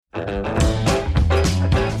Hello,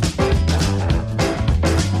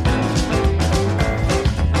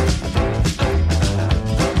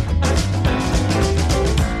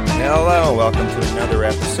 welcome to another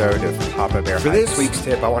episode of Papa Bear Hikes. For this week's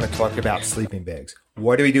tip, I want to talk about sleeping bags.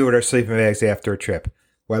 What do we do with our sleeping bags after a trip?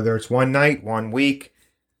 Whether it's one night, 1 week,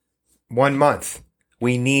 1 month,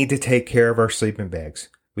 we need to take care of our sleeping bags.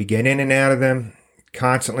 We get in and out of them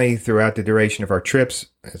constantly throughout the duration of our trips.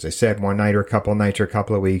 As I said, one night or a couple of nights or a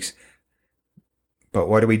couple of weeks. But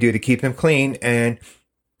what do we do to keep them clean and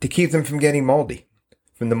to keep them from getting moldy?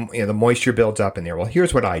 From the moisture builds up in there. Well,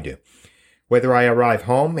 here's what I do. Whether I arrive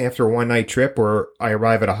home after a one-night trip or I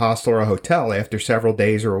arrive at a hostel or a hotel after several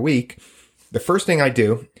days or a week, the first thing I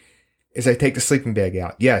do is I take the sleeping bag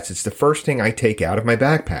out. Yes, it's the first thing I take out of my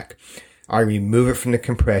backpack. I remove it from the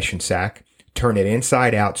compression sack, turn it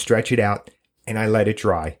inside out, stretch it out, and I let it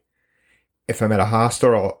dry. If I'm at a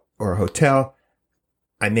hostel or a hotel,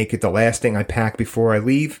 I make it the last thing I pack before I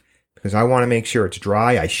leave because I want to make sure it's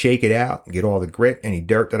dry. I shake it out and get all the grit, any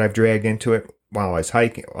dirt that I've dragged into it while I was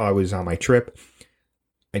hiking, while I was on my trip.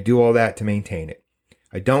 I do all that to maintain it.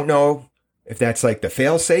 I don't know if that's like the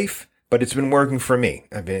fail-safe, but it's been working for me.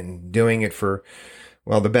 I've been doing it for,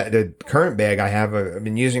 well, the current bag I have, I've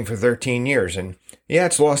been using for 13 years. And yeah,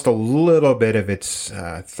 it's lost a little bit of its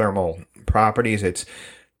thermal properties. It's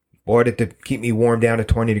bought it to keep me warm down to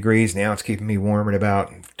 20 degrees. Now it's keeping me warm at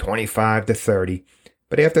about 25 to 30.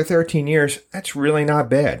 But after 13 years, that's really not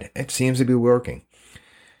bad. It seems to be working.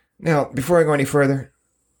 Now, before I go any further,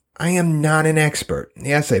 I am not an expert.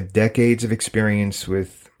 Yes, I have decades of experience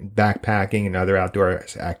with backpacking and other outdoor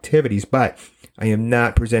activities, but I am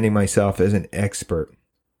not presenting myself as an expert.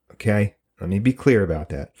 Okay? Let me be clear about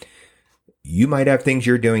that. You might have things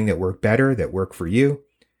you're doing that work better, that work for you.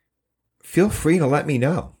 Feel free to let me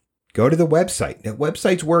know. Go to the website. That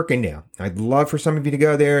website's working now. I'd love for some of you to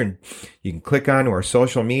go there and you can click on our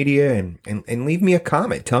social media and leave me a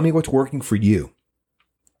comment. Tell me what's working for you.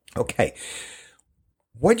 Okay.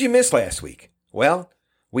 What'd you miss last week? Well,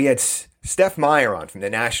 we had Steph Meyer on from the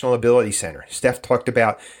National Ability Center. Steph talked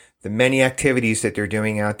about the many activities that they're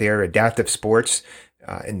doing out there, adaptive sports,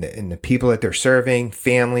 and the people that they're serving,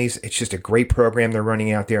 families. It's just a great program they're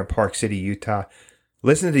running out there in Park City, Utah.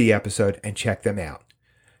 Listen to the episode and check them out.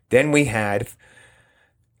 Then we had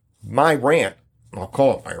my rant, I'll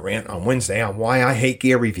call it my rant, on Wednesday on why I hate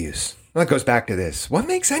gear reviews. Well, it goes back to this. What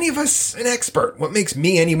makes any of us an expert? What makes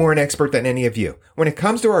me any more an expert than any of you? When it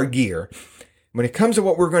comes to our gear, when it comes to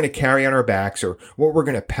what we're going to carry on our backs or what we're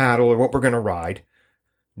going to paddle or what we're going to ride,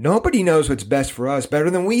 nobody knows what's best for us better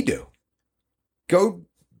than we do. Go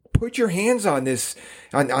put your hands on this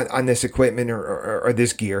on this equipment or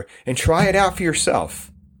this gear and try it out for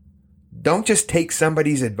yourself. Don't just take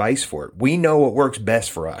somebody's advice for it. We know what works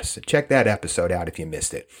best for us. Check that episode out if you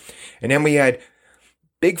missed it. And then we had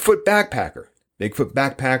Bigfoot Backpacker. Bigfoot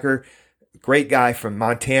Backpacker, great guy from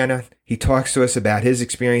Montana. He talks to us about his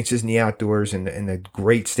experiences in the outdoors in the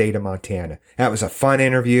great state of Montana. That was a fun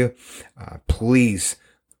interview. Please,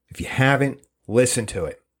 if you haven't, listen to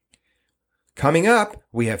it. Coming up,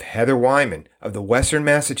 we have Heather Wyman of the Western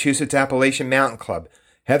Massachusetts Appalachian Mountain Club.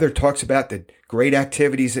 Heather talks about the great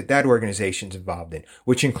activities that organization's involved in,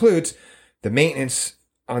 which includes the maintenance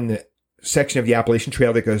on the section of the Appalachian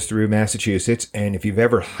Trail that goes through Massachusetts. And if you've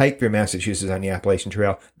ever hiked through Massachusetts on the Appalachian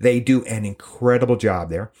Trail, they do an incredible job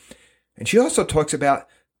there. And she also talks about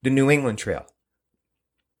the New England Trail,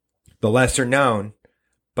 the lesser known,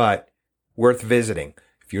 but worth visiting.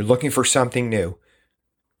 If you're looking for something new,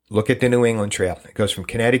 look at the New England Trail. It goes from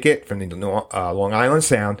Connecticut, from the Long Island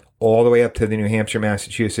Sound, all the way up to the New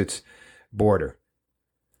Hampshire-Massachusetts border.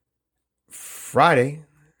 Before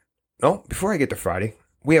I get to Friday,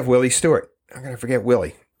 we have Willie Stewart. I'm going to forget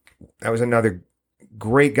Willie. That was another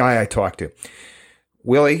great guy I talked to.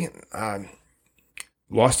 Willie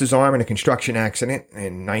lost his arm in a construction accident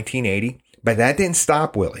in 1980, but that didn't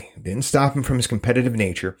stop Willie. It didn't stop him from his competitive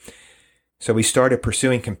nature. So he started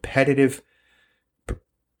pursuing competitive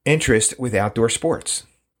interest with outdoor sports,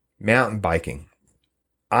 mountain biking,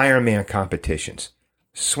 Ironman competitions,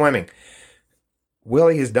 swimming.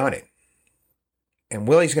 Willie has done it. And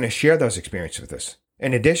Willie's going to share those experiences with us.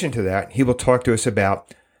 In addition to that, he will talk to us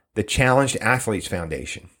about the Challenged Athletes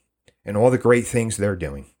Foundation and all the great things they're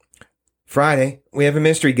doing. Friday, we have a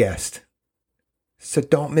mystery guest. So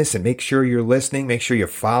don't miss it. Make sure you're listening. Make sure you're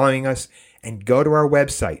following us. And go to our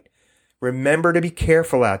website. Remember to be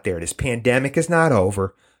careful out there. This pandemic is not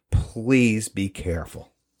over. Please be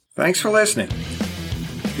careful. Thanks for listening.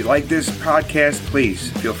 If you like this podcast,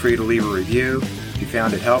 please feel free to leave a review. If you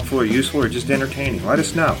found it helpful or useful or just entertaining, let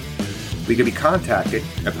us know. We can be contacted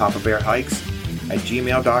at Papa Bear Hikes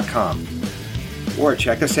avalonbusiness@gmail.com. Or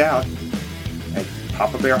check us out at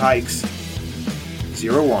Papa Bear Hikes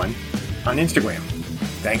 01 on Instagram.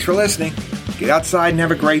 Thanks for listening. Get outside and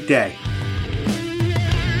have a great day.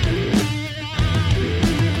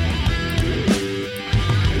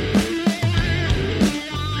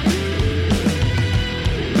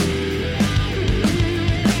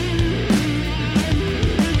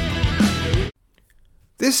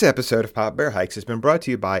 This episode of Papa Bear Hikes has been brought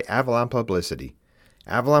to you by Avalon Publicity.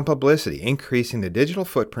 Avalon Publicity, increasing the digital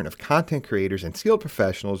footprint of content creators and skilled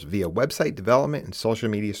professionals via website development and social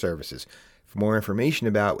media services. For more information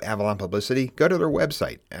about Avalon Publicity, go to their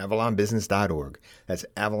website, avalonbusiness.org. That's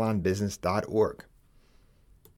avalonbusiness.org.